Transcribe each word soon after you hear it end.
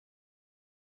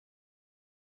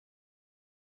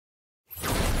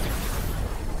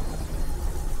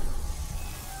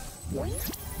We're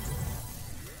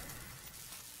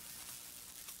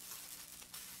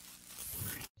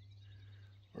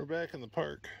back in the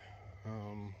park.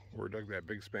 We're dug that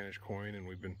big Spanish coin, and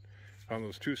we've been on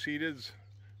those two seateds,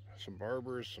 some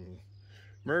barbers, some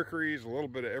mercuries, a little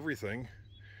bit of everything.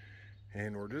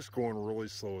 And we're just going really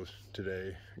slow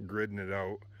today, gridding it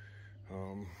out.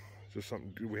 Just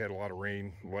something, we had a lot of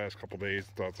rain the last couple days.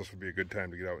 Thought this would be a good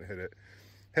time to get out and hit it.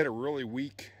 Had a really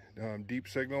weak, deep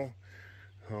signal,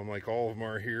 like all of them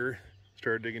are here.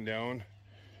 Started digging down,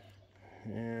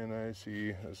 and I see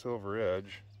a silver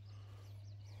edge.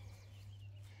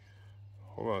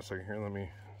 Hold on a second here,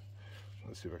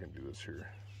 let's see if I can do this here.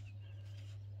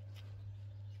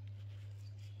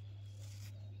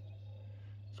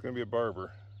 It's gonna be a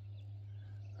barber.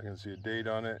 I can see a date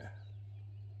on it.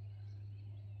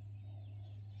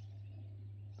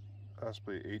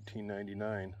 Possibly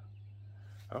 1899.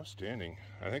 Outstanding.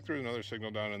 I think there's another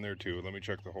signal down in there too. Let me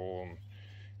check the hole, and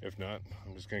if not,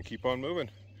 I'm just gonna keep on moving.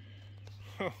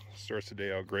 Starts the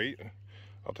day out great.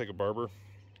 I'll take a barber.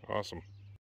 Awesome.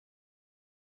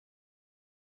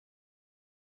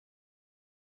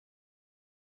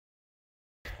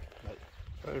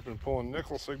 I've been pulling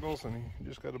nickel signals, and he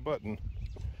just got a button.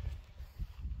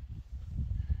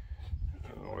 I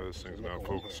don't know why this thing's not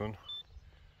focusing.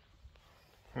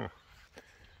 Huh.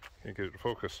 Can't get it to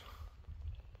focus.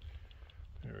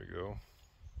 There we go.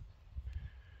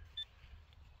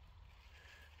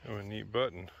 Oh, a neat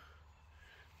button.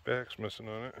 Back's missing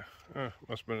on it.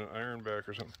 Must have been an iron back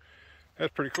or something.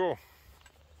 That's pretty cool.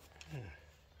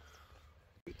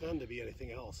 Too done to be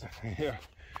anything else. Yeah.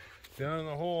 Down in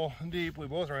the hole deep, we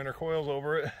both ran our coils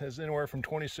over it. It's anywhere from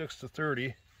 26 to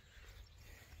 30.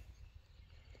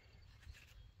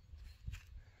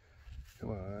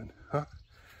 Come on. Huh?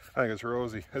 I think it's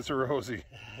rosy. It's a rosy.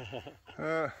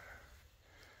 Well,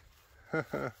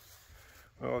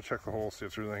 I'll check the hole, see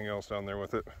if there's anything else down there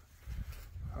with it.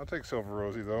 I'll take silver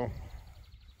rosy though.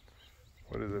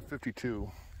 What is it? 52.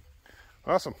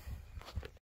 Awesome.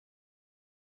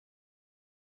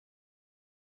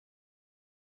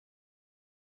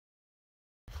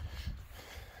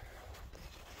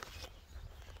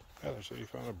 Yeah, they said you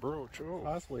found a brooch. Oh,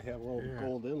 possibly have a little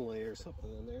gold inlay or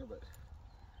something in there, but.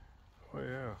 Oh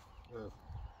yeah.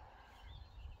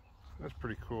 That's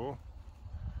pretty cool.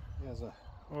 It has a.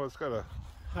 Oh, it's got a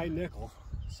high nickel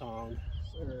sound,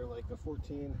 or like a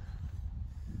 14.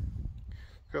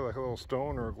 It's got like a little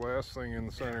stone or a glass thing in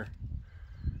the center.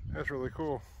 That's really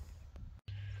cool.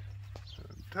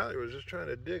 Tyler was just trying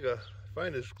to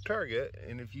find his target,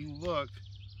 and if you look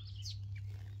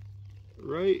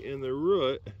right in the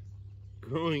root,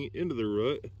 growing into the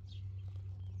root,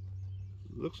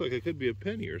 looks like it could be a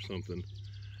penny or something.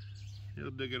 He'll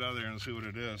dig it out of there and see what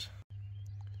it is.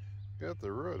 Got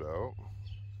the root out.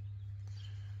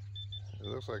 It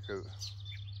looks like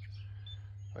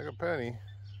a penny,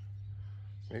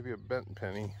 maybe a bent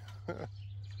penny.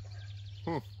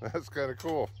 That's kind of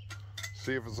cool.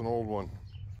 See if it's an old one.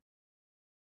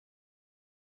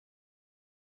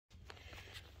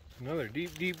 Another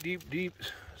deep, deep, deep, deep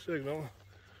signal.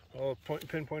 All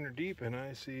pinpointer deep, and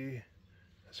I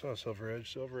saw a silver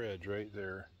edge right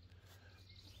there.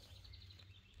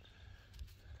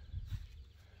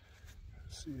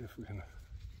 Let's see if we can.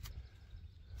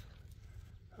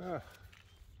 A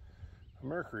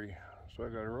mercury. So I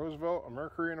got a Roosevelt, a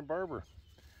mercury, and a barber.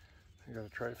 I got a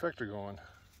trifecta going.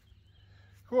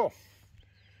 Cool.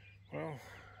 Well,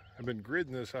 I've been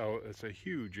gridding this out. It's a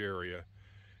huge area.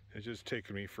 It's just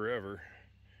taken me forever.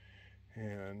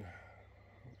 And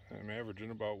I'm averaging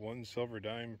about 1 silver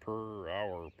dime per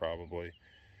hour probably.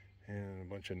 And a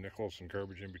bunch of nickels and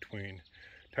garbage in between.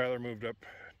 Tyler moved up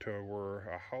to where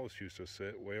a house used to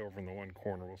sit, way over in the one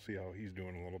corner. We'll see how he's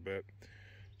doing a little bit.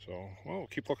 So, well, we'll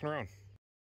keep looking around.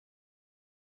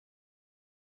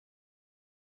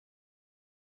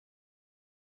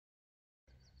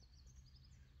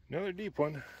 Another deep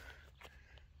one.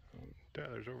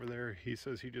 Tyler's over there. He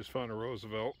says he just found a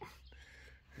Roosevelt.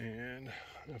 And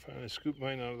I finally scooped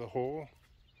mine out of the hole.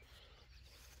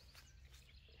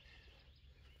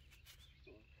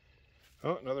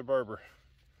 Oh, another barber.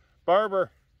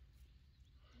 Barber!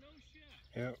 No shit.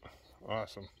 Yep,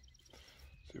 awesome.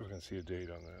 See if we can see a date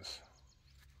on this.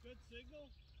 Good signal?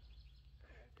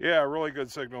 Yeah, really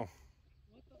good signal.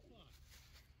 What the fuck?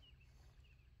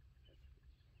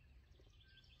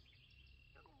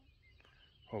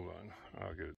 Hold on,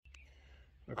 I'll get it.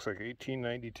 Looks like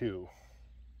 1892.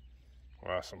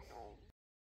 Awesome.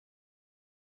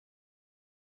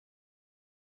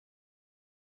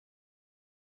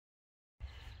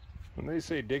 When they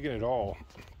say digging it all,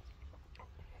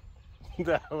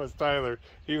 that was Tyler.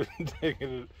 He was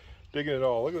digging it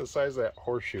all. Look at the size of that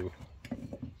horseshoe.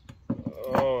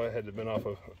 Oh, it had to have been off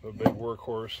a big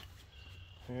workhorse.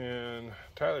 And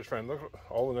Tyler's trying to look at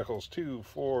all the nickels. 2,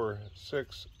 4,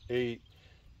 6, 8,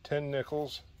 10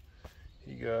 nickels.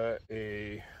 He got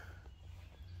a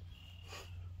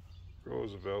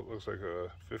Roosevelt, looks like a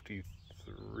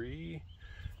 53,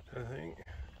 I think.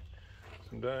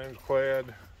 Some dimes,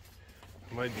 clad.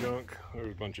 My junk,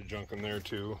 there's a bunch of junk in there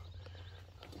too.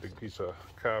 Big piece of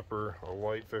copper, a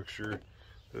light fixture.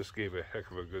 This gave a heck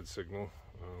of a good signal.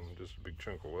 Just a big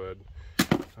chunk of lead.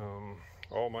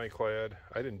 All my clad.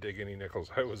 I didn't dig any nickels.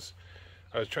 I was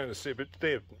trying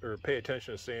to pay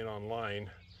attention to staying online,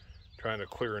 trying to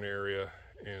clear an area,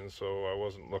 and so I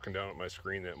wasn't looking down at my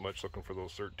screen that much, looking for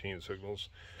those 13 signals.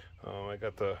 I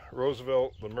got the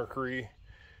Roosevelt, the Mercury,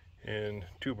 and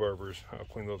 2 barbers. I'll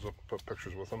clean those up, put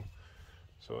pictures with them.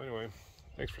 So anyway,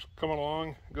 thanks for coming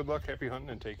along. Good luck, happy hunting,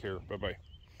 and take care. Bye-bye.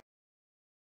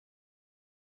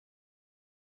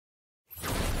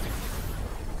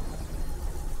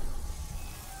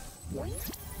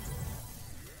 What?